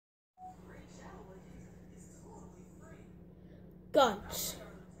guns.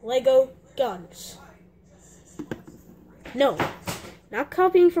 Lego guns. No, not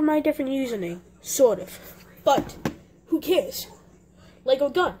copying from my different username. Sort of. But, who cares? Lego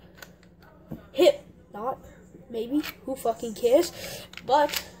gun. Hip. Not. Maybe. Who fucking cares?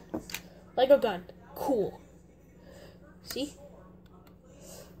 But, Lego gun. Cool. See?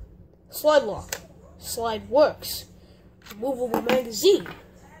 Slide lock. Slide works. Removable magazine.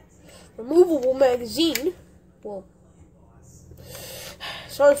 Removable magazine. Well,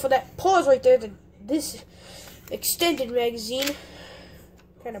 sorry for that pause right there. This extended magazine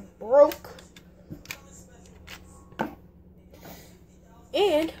kind of broke.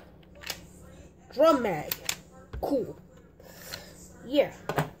 And drum mag. Cool. Yeah.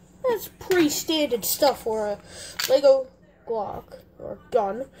 That's pretty standard stuff for a Lego Glock or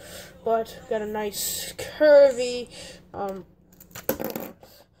gun, but got a nice curvy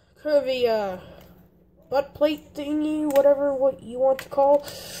butt plate thingy, whatever what you want to call,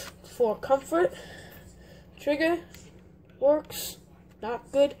 for comfort. Trigger works,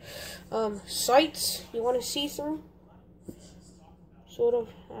 not good. Sights you want to see through, sort of.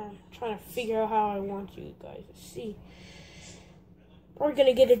 I'm trying to figure out how I want you guys to see. Probably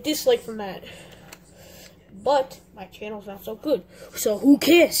gonna get a dislike from that, but my channel's not so good, so who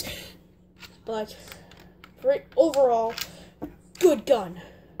cares? But overall, good gun.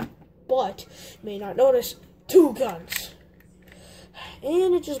 But you may not notice 2 guns,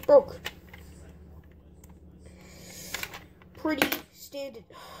 and it just broke. Pretty standard.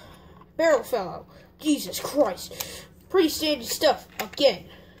 Barrel fell out. Jesus Christ. Pretty standard stuff. Again,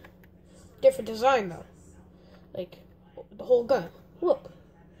 different design though. Like the whole gun. Look.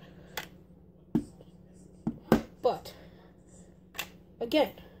 But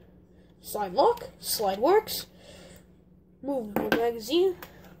again, slide lock, slide works, movable magazine.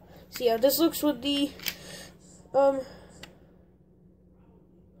 See how this looks with the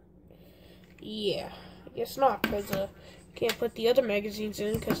yeah, I guess not, because can't put the other magazines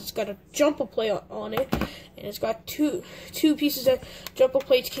in because it's got a jumper plate on it, and it's got two pieces that jumper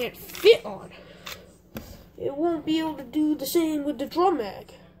plates can't fit on. It won't be able to do the same with the drum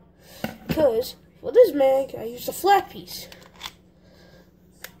mag, because for this mag I used a flat piece.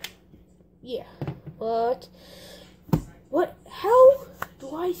 Yeah, but how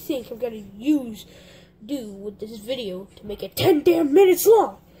do I think I'm gonna do with this video to make it 10 damn minutes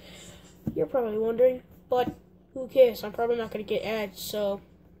long? You're probably wondering, but who cares? I'm probably not gonna get ads, so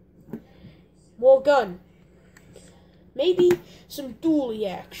more gun. Maybe some dually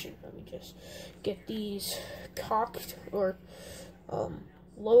action. Let me just get these cocked or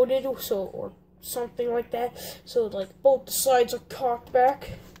loaded, or something like that. So like both the sides are cocked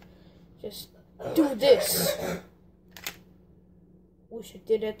back. Just do this. Wish I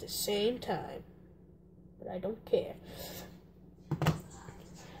did it at the same time, but I don't care.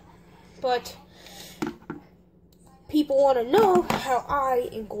 But people want to know how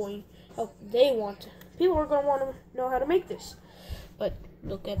people are going to want to know how to make this. But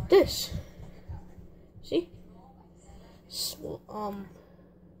look at this. See?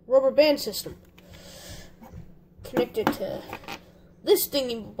 Rubber band system connected to this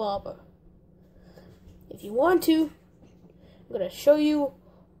thingy bobber. If you want to, I'm going to show you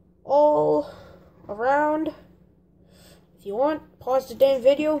all around. If you want, pause the damn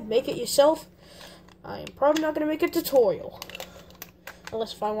video, make it yourself. I am probably not going to make a tutorial,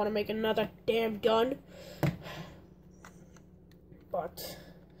 unless if I want to make another damn gun. But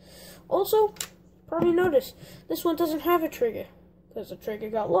also, probably notice this one doesn't have a trigger, because the trigger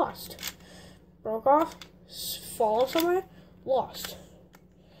got lost. Broke off, fallen somewhere, lost.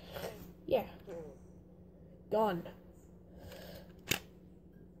 Yeah. Gun.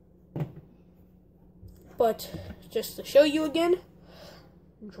 But just to show you again,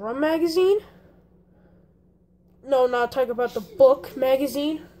 drum magazine. No, not talking about the book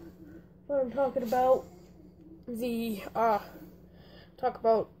magazine. But I'm talking about the talk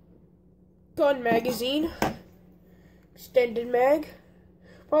about gun magazine, extended mag.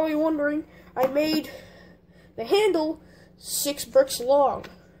 Probably wondering, I made the handle 6 bricks long,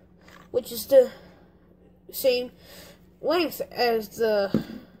 which is the same length as the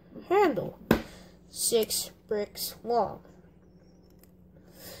handle. 6 bricks long.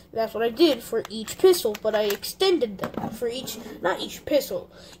 That's what I did for each pistol, but I extended them for not each pistol,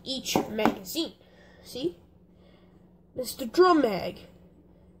 each magazine. See? This is the drum mag.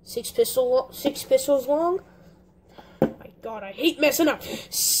 6 pistols long. My God, I hate messing up.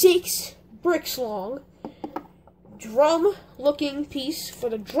 6 bricks long. Drum looking piece for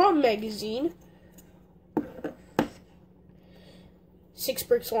the drum magazine. 6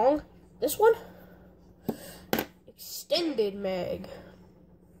 bricks long. This one, extended mag.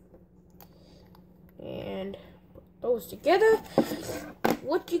 And put those together.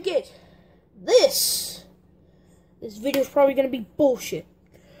 What you get? This video is probably gonna be bullshit.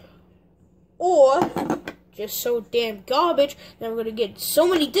 Or just so damn garbage that I'm gonna get so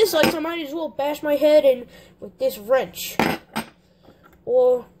many dislikes I might as well bash my head in with this wrench.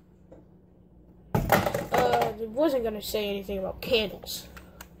 Or I wasn't gonna say anything about candles,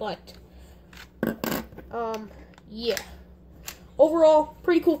 but yeah. Overall,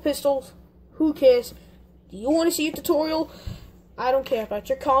 pretty cool pistols. Who cares? Do you want to see a tutorial? I don't care about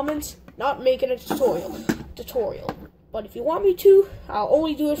your comments. Not making a tutorial. But if you want me to, I'll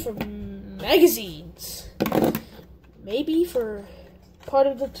only do it for magazines. Maybe for part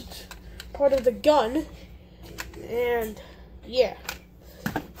of the gun. And yeah.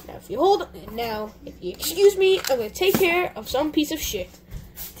 Now if you excuse me, I'm gonna take care of some piece of shit.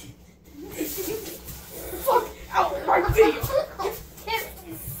 Fuck out of my video! I'm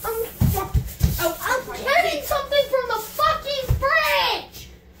getting something from the fucking fridge!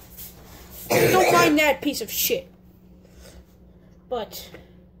 Don't mind that piece of shit. But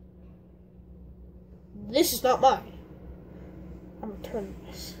this is not mine. I'm gonna turn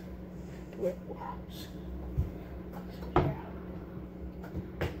this to where it belongs.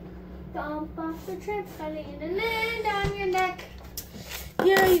 Dump off the trampoline and land on your neck.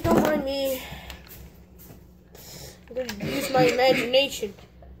 Yeah, you don't mind me. I'm gonna use my imagination.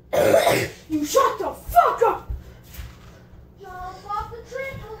 You shut the fuck up! Jump off the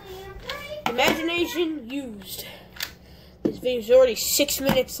trampoline and play. Imagination used. This video's already 6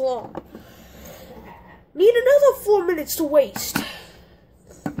 minutes long. Need another 4 minutes to waste.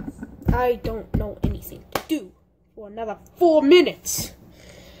 I don't know anything to do for another 4 minutes.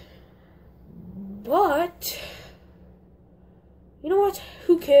 But you know what?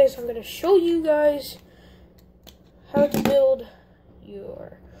 Who cares? I'm gonna show you guys how to build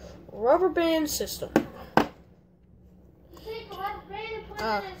your rubber band system. Take a rubber band and put it in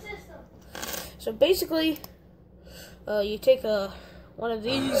a system. So basically, you take one of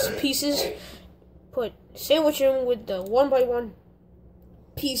these pieces, sandwich them with the 1x1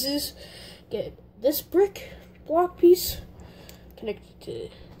 pieces, get this brick block piece, connect it to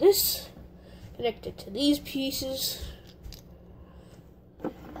this, connect it to these pieces,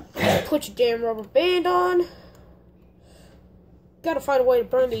 put your damn rubber band on. Gotta find a way to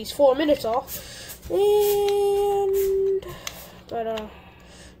burn these 4 minutes off. And gotta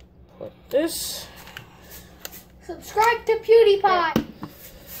put this. Subscribe to PewDiePie.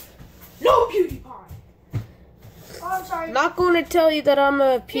 No PewDiePie! Oh, I'm sorry. Not gonna tell you that I'm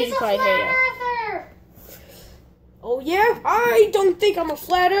a He's a PewDiePie flat hater. earther. Oh yeah? I don't think I'm a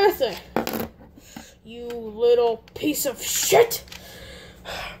flat earther. You little piece of shit!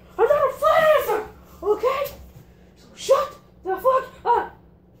 I'm not a flat earther! Okay? So shut the fuck up!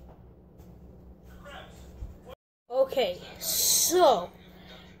 Okay, so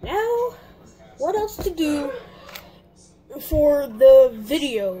now what else to do for the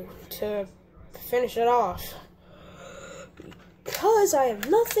video to finish it off? Because I have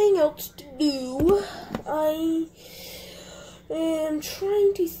nothing else to do, I am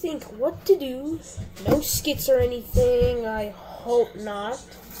trying to think what to do. No skits or anything, I hope not.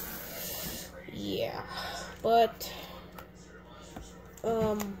 Yeah, but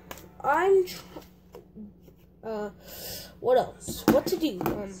what else? What to do?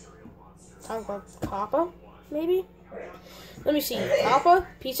 Talk about Kappa, maybe? Let me see. Kappa,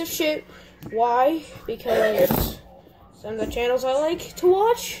 piece of shit. Why? Because some of the channels I like to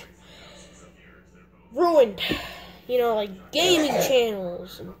watch ruined. You know, like gaming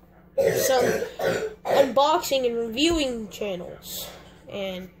channels, and some unboxing and reviewing channels,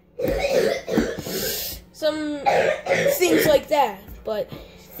 and some things like that. But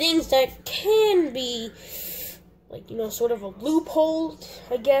things that can be, like, you know, sort of a loophole,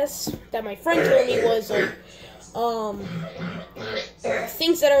 I guess, that my friend told me was, like,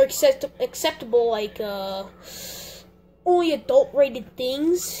 things that are acceptable, like, only adult-rated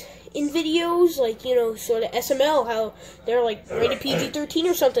things in videos, like, you know, sort of SML, how they're, like, rated PG-13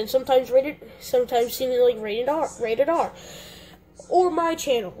 or something, sometimes seeming like rated R. Or my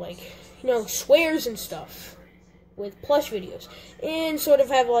channel, like, you know, swears and stuff with plush videos, and sort of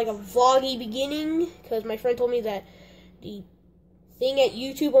have like a vloggy beginning, because my friend told me that the thing at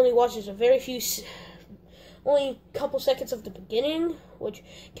YouTube only watches only a couple seconds of the beginning, which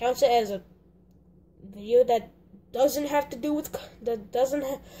counts it as a video that doesn't have to do with, that doesn't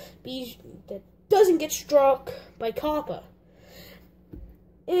get struck by Kappa.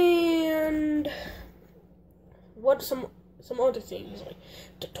 And what some other things, like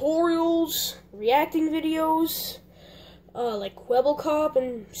tutorials, reacting videos, like Kwebbelkop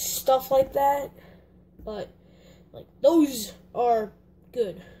and stuff like that. But like those are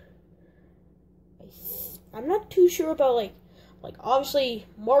good. I'm not too sure about like obviously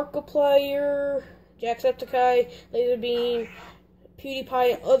Markiplier, Jacksepticeye, Laserbeam,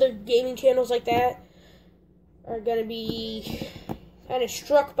 PewDiePie, other gaming channels like that are gonna be kind of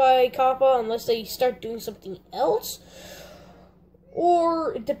struck by COPPA unless they start doing something else.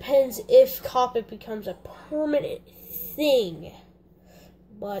 Or it depends if COPPA becomes a permanent thing.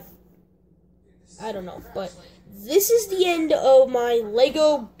 But I don't know. But this is the end of my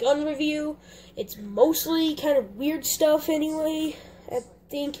Lego gun review. It's mostly kind of weird stuff anyway, I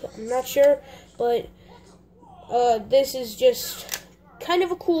think. I'm not sure. But this is just kind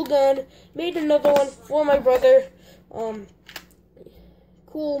of a cool gun. Made another one for my brother.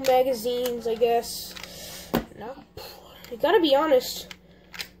 Cool magazines, I guess. Now, I gotta be honest,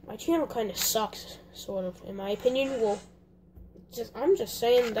 my channel kind of sucks, sort of, in my opinion. Well, I'm just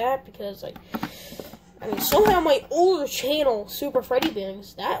saying that because, like, I mean, somehow my older channel, Super Freddy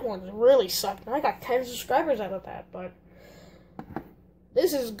Bangs, that one really sucked, and I got 10 subscribers out of that, but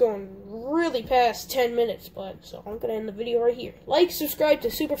this is going really past 10 minutes, so I'm gonna end the video right here. Like, subscribe to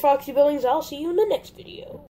Super Foxy Billings. I'll see you in the next video.